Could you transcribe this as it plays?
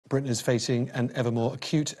Britain is facing an ever more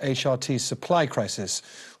acute HRT supply crisis.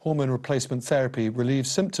 Hormone replacement therapy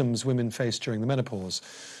relieves symptoms women face during the menopause.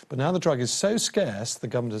 But now the drug is so scarce, the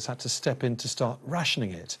government has had to step in to start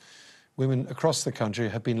rationing it. Women across the country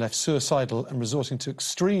have been left suicidal and resorting to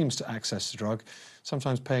extremes to access the drug,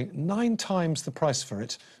 sometimes paying 9 times the price for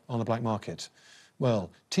it on the black market.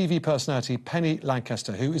 Well, TV personality Penny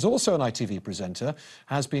Lancaster, who is also an ITV presenter,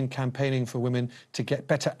 has been campaigning for women to get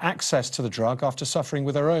better access to the drug after suffering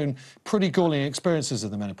with her own pretty galling experiences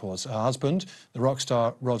of the menopause. Her husband, the rock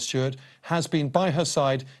star Rod Stewart, has been by her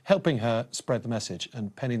side, helping her spread the message.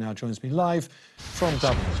 And Penny now joins me live from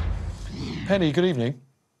Dublin. Penny, good evening.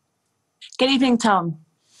 Good evening, Tom.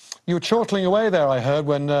 You were chortling away there, I heard,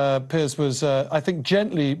 when Piers was, I think,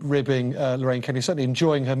 gently ribbing Lorraine Kenny, certainly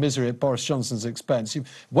enjoying her misery at Boris Johnson's expense. You're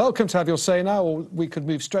welcome to have your say now, or we could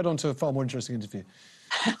move straight on to a far more interesting interview.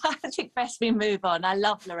 I think best we move on. I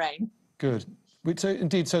love Lorraine. Good.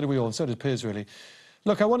 Indeed, so do we all, and so does Piers, really.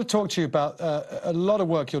 Look, I want to talk to you about a lot of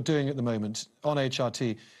work you're doing at the moment on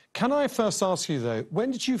HRT. Can I first ask you, though,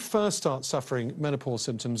 when did you first start suffering menopause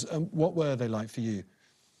symptoms, and what were they like for you?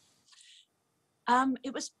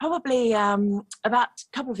 It was probably about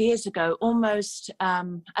a couple of years ago, almost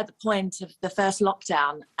at the point of the first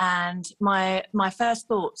lockdown, and my first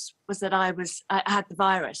thoughts was that I had the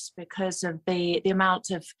virus because of the amount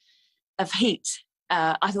of heat.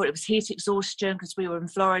 I thought it was heat exhaustion because we were in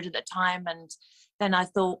Florida at the time, and then I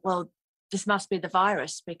thought, well, this must be the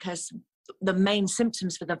virus, because the main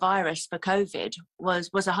symptoms for the virus for COVID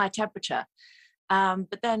was a high temperature.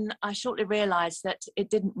 But then I shortly realised that it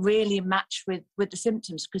didn't really match with the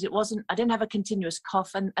symptoms, because I didn't have a continuous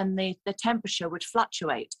cough, and the temperature would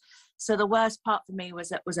fluctuate. So the worst part for me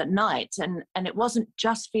was at night, and it wasn't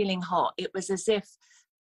just feeling hot. It was as if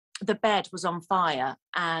the bed was on fire,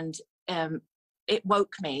 and it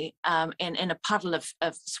woke me in a puddle of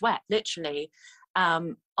sweat, literally.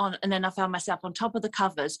 And then I found myself on top of the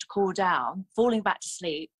covers to cool down, falling back to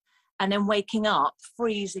sleep, and then waking up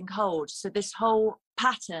freezing cold. So this whole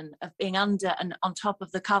pattern of being under and on top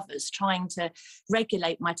of the covers, trying to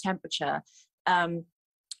regulate my temperature,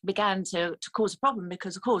 began to cause a problem,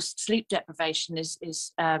 because, of course, sleep deprivation is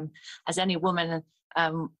as any woman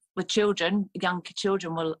with children, young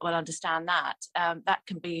children will understand that, that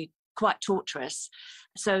can be quite torturous.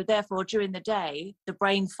 So therefore, during the day, the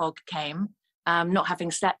brain fog came, not having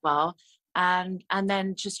slept well, and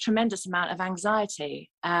then just tremendous amount of anxiety.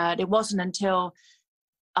 It wasn't until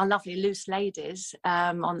our lovely loose ladies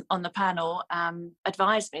on the panel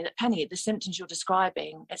advised me that, Penny, the symptoms you're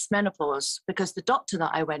describing, it's menopause, because the doctor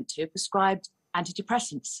that I went to prescribed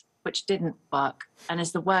antidepressants, which didn't work, and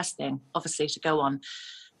is the worst thing, obviously, to go on.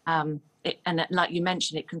 And like you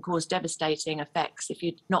mentioned, it can cause devastating effects if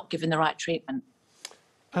you're not given the right treatment.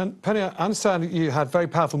 And Penny, I understand you had very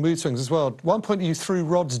powerful mood swings as well. At one point, you threw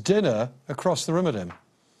Rod's dinner across the room at him.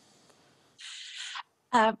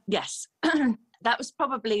 Yes, that was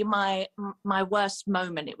probably my worst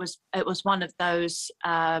moment. It was one of those,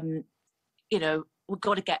 you know, we've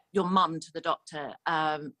got to get your mum to the doctor.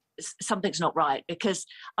 Something's not right, because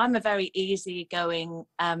I'm a very easygoing,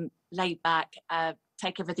 laid back,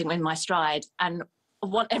 take everything in my stride, and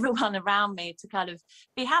want everyone around me to kind of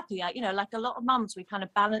be happy. You know, like a lot of mums, we kind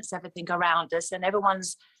of balance everything around us, and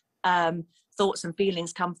everyone's thoughts and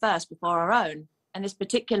feelings come first before our own. And this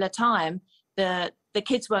particular time, the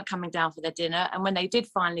kids weren't coming down for their dinner, and when they did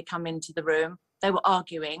finally come into the room, they were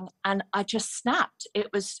arguing, and I just snapped.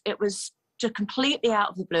 It was just completely out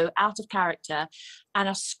of the blue, out of character, and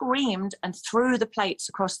I screamed and threw the plates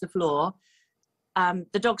across the floor.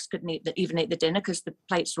 The dogs couldn't even eat the dinner because the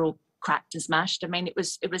plates were all cracked and smashed. I mean, it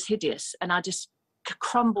was hideous, and I just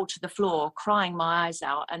crumbled to the floor, crying my eyes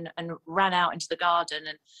out, and ran out into the garden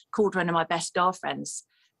and called one of my best girlfriends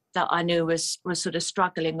that I knew was sort of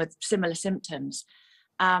struggling with similar symptoms.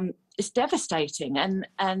 It's devastating,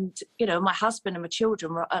 and you know, my husband and my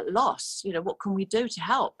children were at loss. You know, what can we do to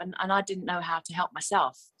help? And I didn't know how to help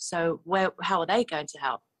myself. So how are they going to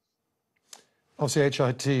help? Obviously,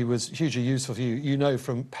 HRT was hugely useful for you. You know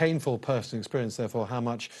from painful personal experience, therefore, how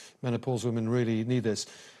much menopausal women really need this.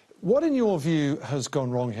 What, in your view, has gone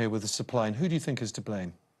wrong here with the supply, and who do you think is to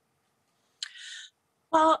blame?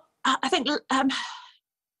 Well, I think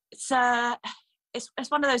it's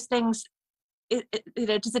one of those things. You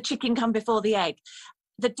know, does the chicken come before the egg?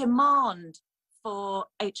 The demand for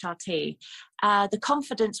HRT, the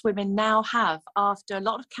confidence women now have after a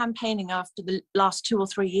lot of campaigning after the last 2 or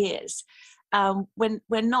 3 years. When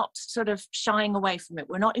we're not sort of shying away from it,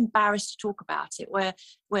 we're not embarrassed to talk about it.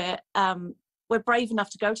 We're brave enough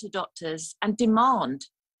to go to the doctors and demand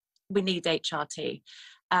we need HRT.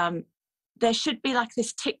 there should be like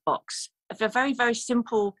this tick box of a very, very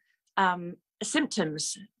simple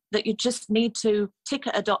symptoms that you just need to tick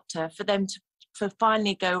at a doctor for them to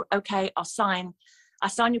finally go, okay, I sign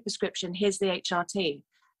your prescription, here's the HRT.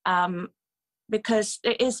 Because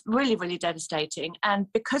it is really, really devastating. And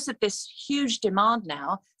because of this huge demand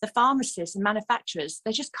now, the pharmacists and manufacturers,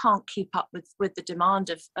 they just can't keep up with the demand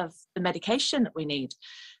of the medication that we need.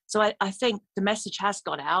 So I think the message has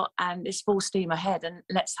got out and it's full steam ahead. And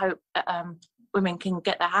let's hope women can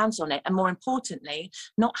get their hands on it. And more importantly,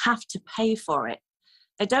 not have to pay for it.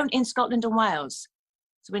 They don't in Scotland and Wales.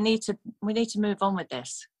 So we need to move on with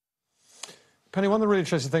this. Penny, one of the really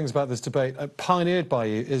interesting things about this debate, pioneered by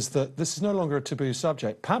you, is that this is no longer a taboo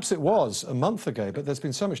subject. Perhaps it was a month ago, but there's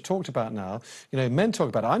been so much talked about now. You know, men talk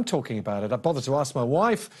about it, I'm talking about it. I bothered to ask my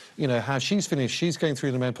wife, you know, how she's finished, she's going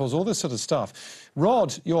through the menopause, all this sort of stuff.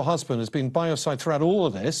 Rod, your husband, has been by your side throughout all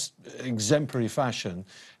of this, exemplary fashion.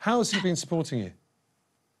 How has he been supporting you?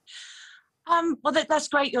 Well, that's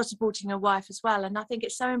great you're supporting your wife as well. And I think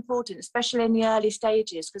it's so important, especially in the early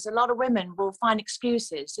stages, because a lot of women will find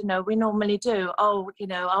excuses. You know, we normally do, oh, you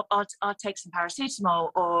know, I'll take some paracetamol,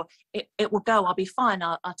 or it will go, I'll be fine,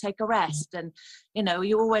 I'll take a rest. And, you know,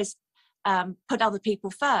 you always put other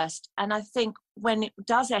people first. And I think when it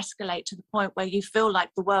does escalate to the point where you feel like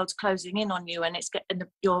the world's closing in on you and it's getting,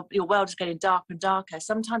 your world is getting darker and darker,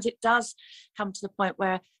 sometimes it does come to the point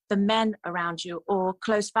where the men around you or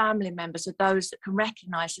close family members are those that can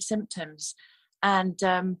recognize the symptoms and,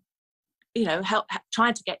 you know,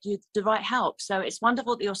 trying to get you the right help. So it's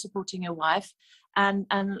wonderful that you're supporting your wife and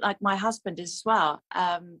like my husband is as well.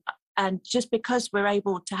 And just because we're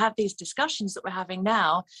able to have these discussions that we're having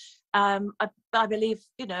now, I believe,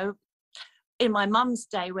 you know, in my mum's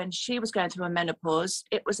day when she was going through a menopause,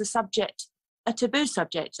 it was a taboo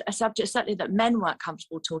subject, a subject certainly that men weren't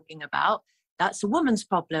comfortable talking about. That's a woman's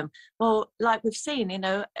problem. Well, like we've seen, you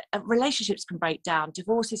know, relationships can break down,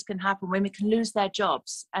 divorces can happen, women can lose their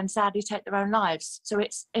jobs and sadly take their own lives. So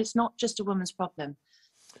it's not just a woman's problem.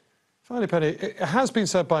 Finally, Penny, it has been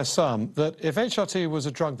said by some that if HRT was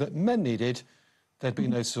a drug that men needed, there'd be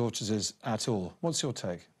no shortages at all. What's your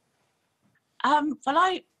take? Well,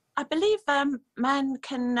 I believe men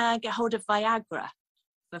can get hold of Viagra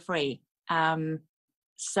for free.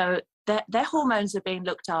 So their hormones are being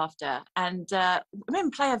looked after, and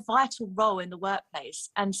women play a vital role in the workplace.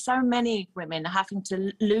 And so many women are having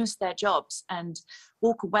to lose their jobs and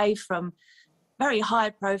walk away from very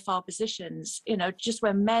high-profile positions. You know, just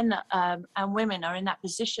where men and women are in that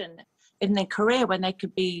position in their career when they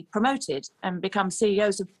could be promoted and become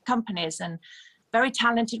CEOs of companies, and very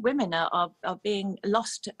talented women are being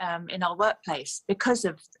lost in our workplace because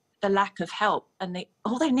of the lack of help, and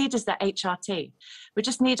all they need is that HRT. We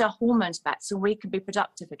just need our hormones back so we can be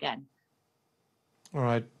productive again. All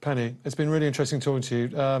right, Penny, it's been really interesting talking to you.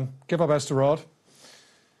 Give our best to Rod.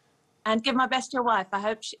 And give my best to your wife. I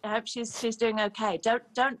hope she's doing okay. Don't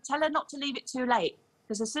tell her not to leave it too late,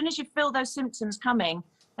 because as soon as you feel those symptoms coming,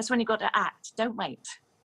 that's when you've got to act. Don't wait.